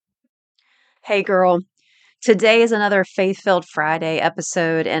Hey girl, today is another Faith Filled Friday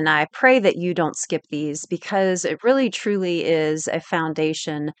episode, and I pray that you don't skip these because it really truly is a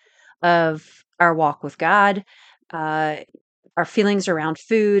foundation of our walk with God. Uh, our feelings around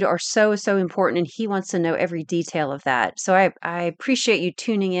food are so important, and He wants to know every detail of that. So I appreciate you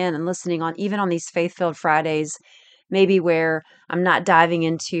tuning in and listening on, even on these Faith Filled Fridays, maybe where I'm not diving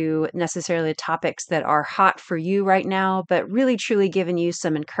into necessarily topics that are hot for you right now, but really truly giving you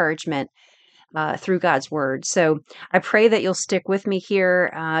some encouragement through God's word. So I pray that you'll stick with me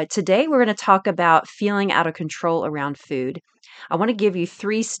here. Today, we're going to talk about feeling out of control around food. I want to give you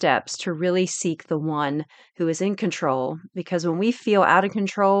 3 steps to really seek the one who is in control, because when we feel out of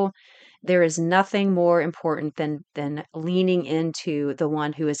control, there is nothing more important than leaning into the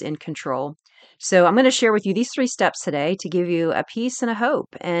one who is in control. So I'm going to share with you these 3 steps today to give you a peace and a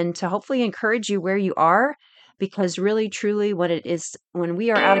hope and to hopefully encourage you where you are, because really truly when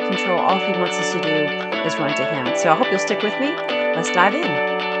we are out of control, all he wants us to do is run to him. So I hope you'll stick with me. Let's dive in.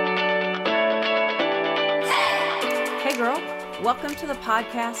 Hey girl, welcome to the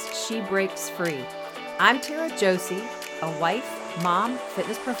podcast She Breaks Free. I'm Tara Josie, a wife, mom,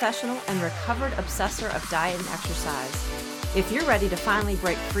 fitness professional, and recovered obsessor of diet and exercise. If you're ready to finally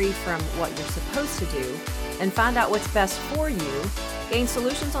break free from what you're supposed to do and find out what's best for you, gain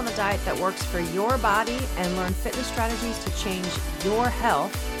solutions on the diet that works for your body, and learn fitness strategies to change your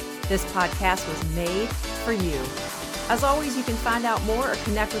health, this podcast was made for you. As always, you can find out more or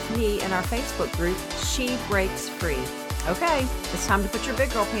connect with me in our Facebook group, She Breaks Free. Okay, it's time to put your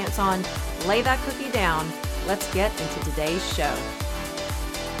big girl pants on, lay that cookie down. Let's get into today's show.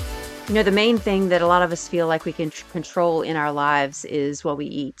 You know, the main thing that a lot of us feel like we can control in our lives is what we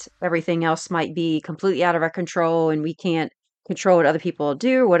eat. Everything else might be completely out of our control, and we can't control what other people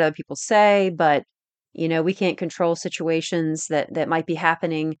do, what other people say, but we can't control situations that might be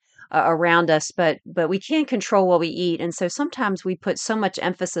happening around us, but we can control what we eat. And so sometimes we put so much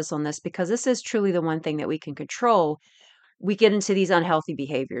emphasis on this because this is truly the one thing that we can control. We get into these unhealthy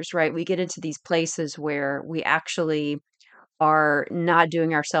behaviors, right? We get into these places where we actually are not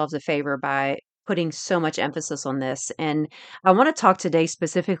doing ourselves a favor by putting so much emphasis on this. And I want to talk today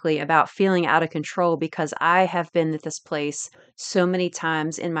specifically about feeling out of control, because I have been at this place so many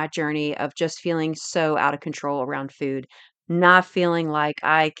times in my journey of just feeling so out of control around food, not feeling like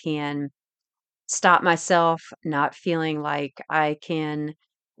I can stop myself, not feeling like I can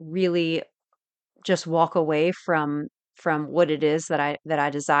really just walk away from what it is that I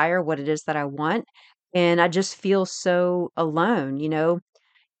desire, what it is that I want. And I just feel so alone.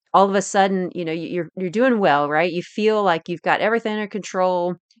 All of a sudden, you're doing well, right? You feel like you've got everything under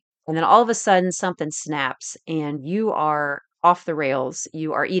control, and then all of a sudden something snaps and you are off the rails.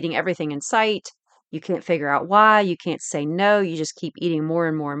 You are eating everything in sight. You can't figure out why. You can't say no. You just keep eating more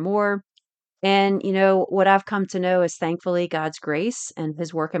and more and more. And what I've come to know is, thankfully, God's grace and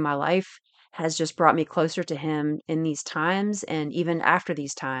his work in my life has just brought me closer to him in these times, and even after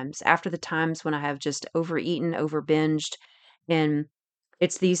these times, after the times when I have just overeaten, over binged. And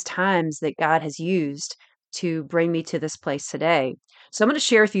it's these times that God has used to bring me to this place today. So I'm going to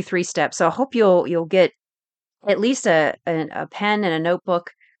share with you 3 steps. So I hope you'll get at least a pen and a notebook,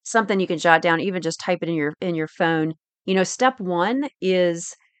 something you can jot down, even just type it in your phone. Step one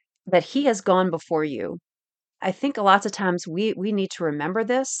is that he has gone before you. I think a lots of times we need to remember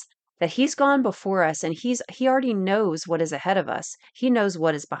this, that he's gone before us, and he already knows what is ahead of us. He knows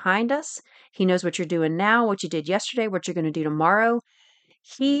what is behind us. He knows what you're doing now, what you did yesterday, what you're going to do tomorrow.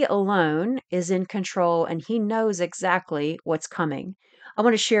 He alone is in control, and he knows exactly what's coming. I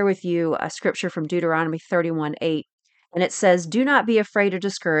want to share with you a scripture from Deuteronomy 31:8, and it says, "Do not be afraid or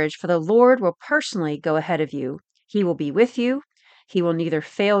discouraged, for the Lord will personally go ahead of you. He will be with you. He will neither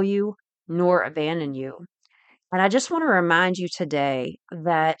fail you nor abandon you." And I just want to remind you today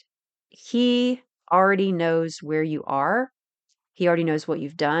that he already knows where you are. He already knows what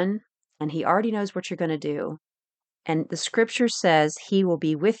you've done, and he already knows what you're going to do. And the scripture says he will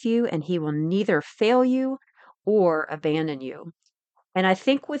be with you and he will neither fail you or abandon you. And I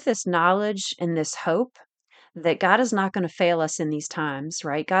think with this knowledge and this hope that God is not going to fail us in these times,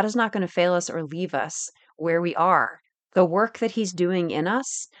 right? God is not going to fail us or leave us where we are. The work that he's doing in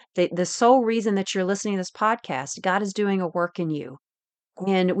us, the sole reason that you're listening to this podcast, God is doing a work in you.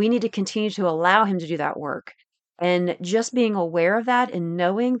 And we need to continue to allow him to do that work. And just being aware of that and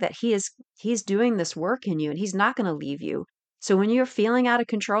knowing that he's doing this work in you, and he's not going to leave you. So when you're feeling out of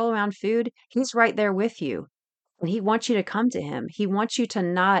control around food, he's right there with you. And he wants you to come to him. He wants you to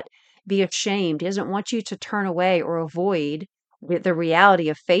not be ashamed. He doesn't want you to turn away or avoid the reality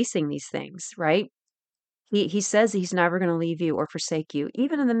of facing these things, right? He says he's never going to leave you or forsake you,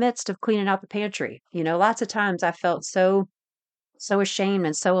 even in the midst of cleaning out the pantry. Lots of times I felt so ashamed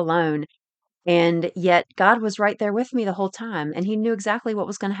and so alone. And yet God was right there with me the whole time, and he knew exactly what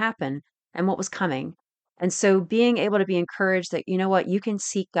was going to happen and what was coming. And so being able to be encouraged that, you know what, you can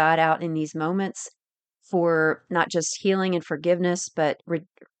seek God out in these moments for not just healing and forgiveness, but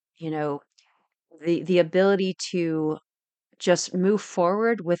you know, the ability to just move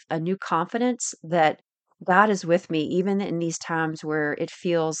forward with a new confidence that God is with me, even in these times where it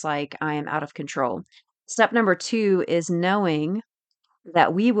feels like I am out of control. Step number 2 is knowing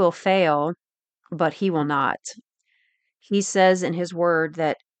that we will fail, but he will not. He says in his word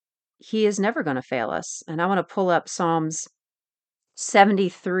that he is never going to fail us. And I want to pull up Psalms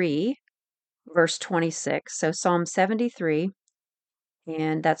 73, verse 26. So Psalm 73,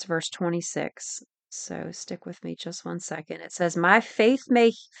 and that's verse 26. So stick with me just one second. It says, "My faith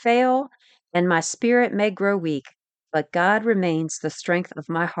may fail and my spirit may grow weak, but God remains the strength of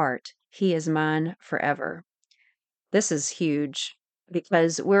my heart. He is mine forever." This is huge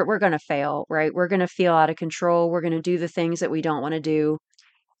because we're going to fail, right? We're going to feel out of control. We're going to do the things that we don't want to do,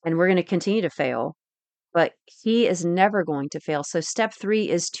 and we're going to continue to fail. But he is never going to fail. So step 3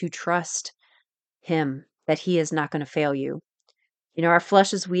 is to trust him that he is not going to fail you. Our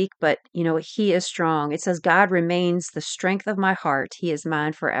flesh is weak, but he is strong. It says, God remains the strength of my heart. He is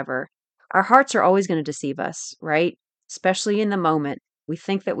mine forever. Our hearts are always going to deceive us, right? Especially in the moment. We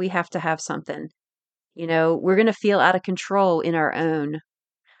think that we have to have something. We're going to feel out of control in our own,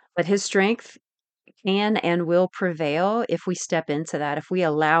 but his strength can and will prevail if we step into that, if we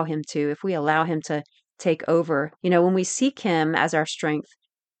allow him to, if we allow him to take over. When we seek him as our strength,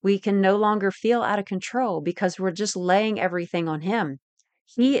 we can no longer feel out of control because we're just laying everything on him.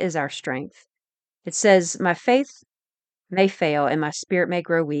 He is our strength. It says, "My faith may fail and my spirit may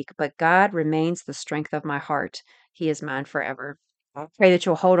grow weak, but God remains the strength of my heart. He is mine forever." I pray that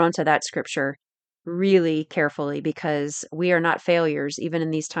you'll hold on to that scripture really carefully because we are not failures, even in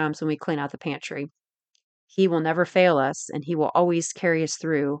these times when we clean out the pantry. He will never fail us, and he will always carry us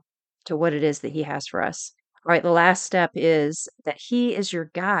through to what it is that he has for us. All right, the last step is that he is your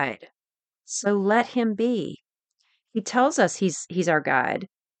guide. So let him be. He tells us he's our guide.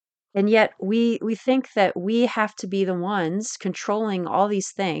 And yet we think that we have to be the ones controlling all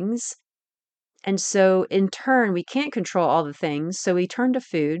these things. And so in turn, we can't control all the things. So we turn to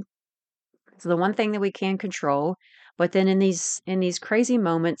food. It's the one thing that we can control. But then in these crazy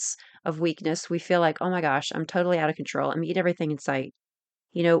moments of weakness, we feel like, oh my gosh, I'm totally out of control. I'm eating everything in sight.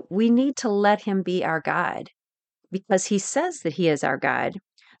 We need to let him be our guide because he says that he is our guide.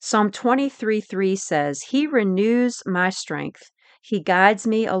 Psalm 23:3 says, "He renews my strength. He guides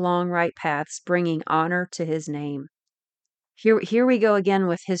me along right paths, bringing honor to his name." Here we go again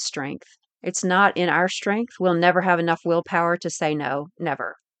with his strength. It's not in our strength. We'll never have enough willpower to say no.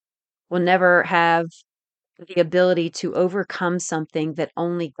 Never. We'll never have the ability to overcome something that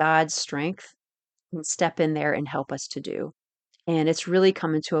only God's strength can step in there and help us to do. And it's really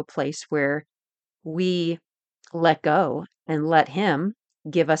coming to a place where we let go and let him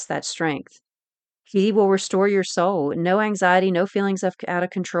give us that strength. He will restore your soul. No anxiety, no feelings of out of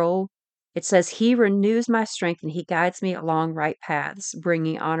control. It says, "He renews my strength and he guides me along right paths,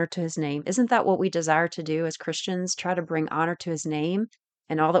 bringing honor to his name." Isn't that what we desire to do as Christians? Try to bring honor to his name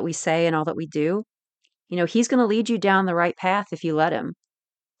and all that we say and all that we do. He's going to lead you down the right path if you let him,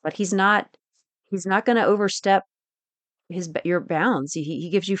 but he's not going to overstep your bounds. He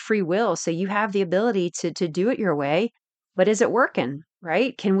gives you free will, so you have the ability to do it your way. But is it working,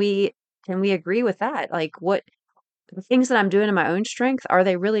 right? Can we agree with that? Like, what the things that I'm doing in my own strength, are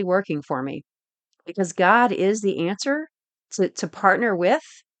they really working for me? Because God is the answer to partner with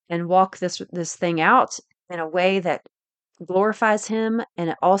and walk this thing out in a way that glorifies him, and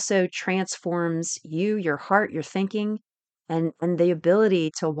it also transforms you, your heart, your thinking, and the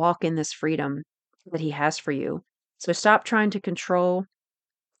ability to walk in this freedom that he has for you. So stop trying to control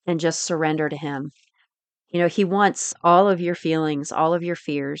and just surrender to him. He wants all of your feelings, all of your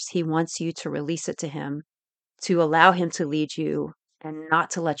fears. He wants you to release it to him, to allow him to lead you and not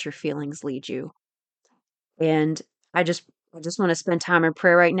to let your feelings lead you. And I just want to spend time in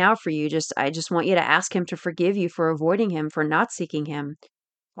prayer right now for you. I just want you to ask him to forgive you for avoiding him, for not seeking him.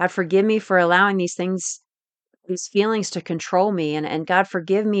 God, forgive me for allowing these things, these feelings to control me. And God,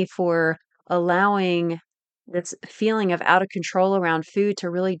 forgive me for allowing this feeling of out of control around food to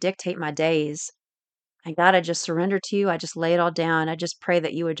really dictate my days. And God, I just surrender to you. I just lay it all down. I just pray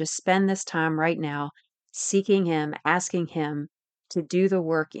that you would just spend this time right now seeking him, asking him to do the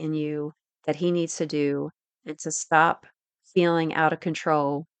work in you that he needs to do and to stop feeling out of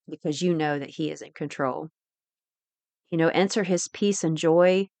control because you know that he is in control. enter his peace and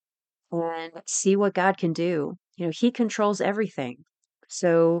joy and see what God can do. He controls everything.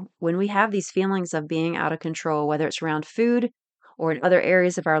 So when we have these feelings of being out of control, whether it's around food or in other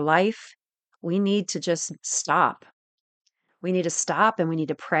areas of our life, we need to just stop. We need to stop and we need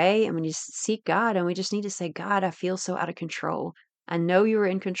to pray and we need to seek God and we just need to say, God, I feel so out of control. I know you are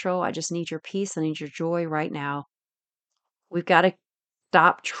in control. I just need your peace. I need your joy right now. We've got to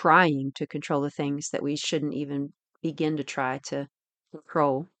stop trying to control the things that we shouldn't even begin to try to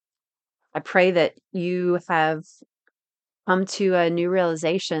control. I pray that you have come to a new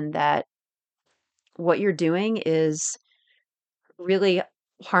realization that what you're doing is really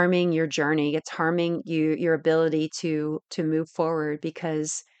harming your journey. It's harming your ability to move forward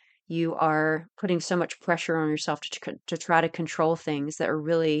because you are putting so much pressure on yourself to try to control things that are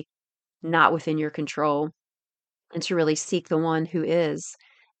really not within your control, and to really seek the one who is,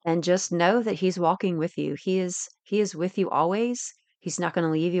 and just know that he's walking with you. He is with you always. He's not going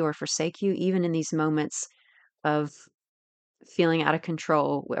to leave you or forsake you, even in these moments of feeling out of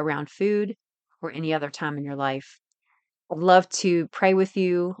control around food or any other time in your life. I'd love to pray with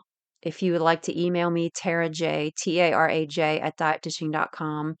you. If you would like to email me, Taraj, at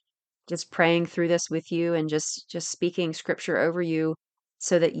dietdishing.com, just praying through this with you and just speaking scripture over you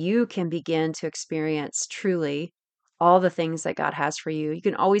so that you can begin to experience truly all the things that God has for you. You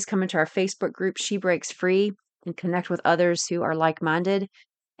can always come into our Facebook group, She Breaks Free, and connect with others who are like-minded.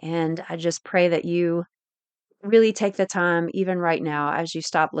 And I just pray that you really take the time, even right now, as you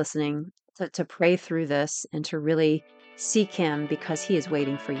stop listening, to pray through this and to really seek Him because He is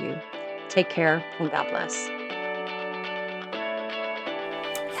waiting for you. Take care and God bless.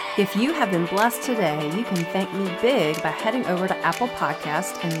 If you have been blessed today, you can thank me big by heading over to Apple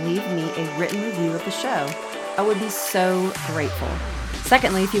Podcast and leave me a written review of the show. I would be so grateful.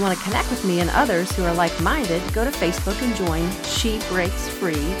 Secondly, if you want to connect with me and others who are like-minded, go to Facebook and join She Breaks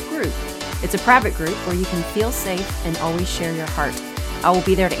Free group. It's a private group where you can feel safe and always share your heart. I will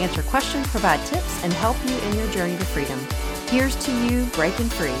be there to answer questions, provide tips, and help you in your journey to freedom. Here's to you breaking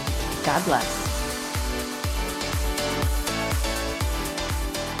free. God bless.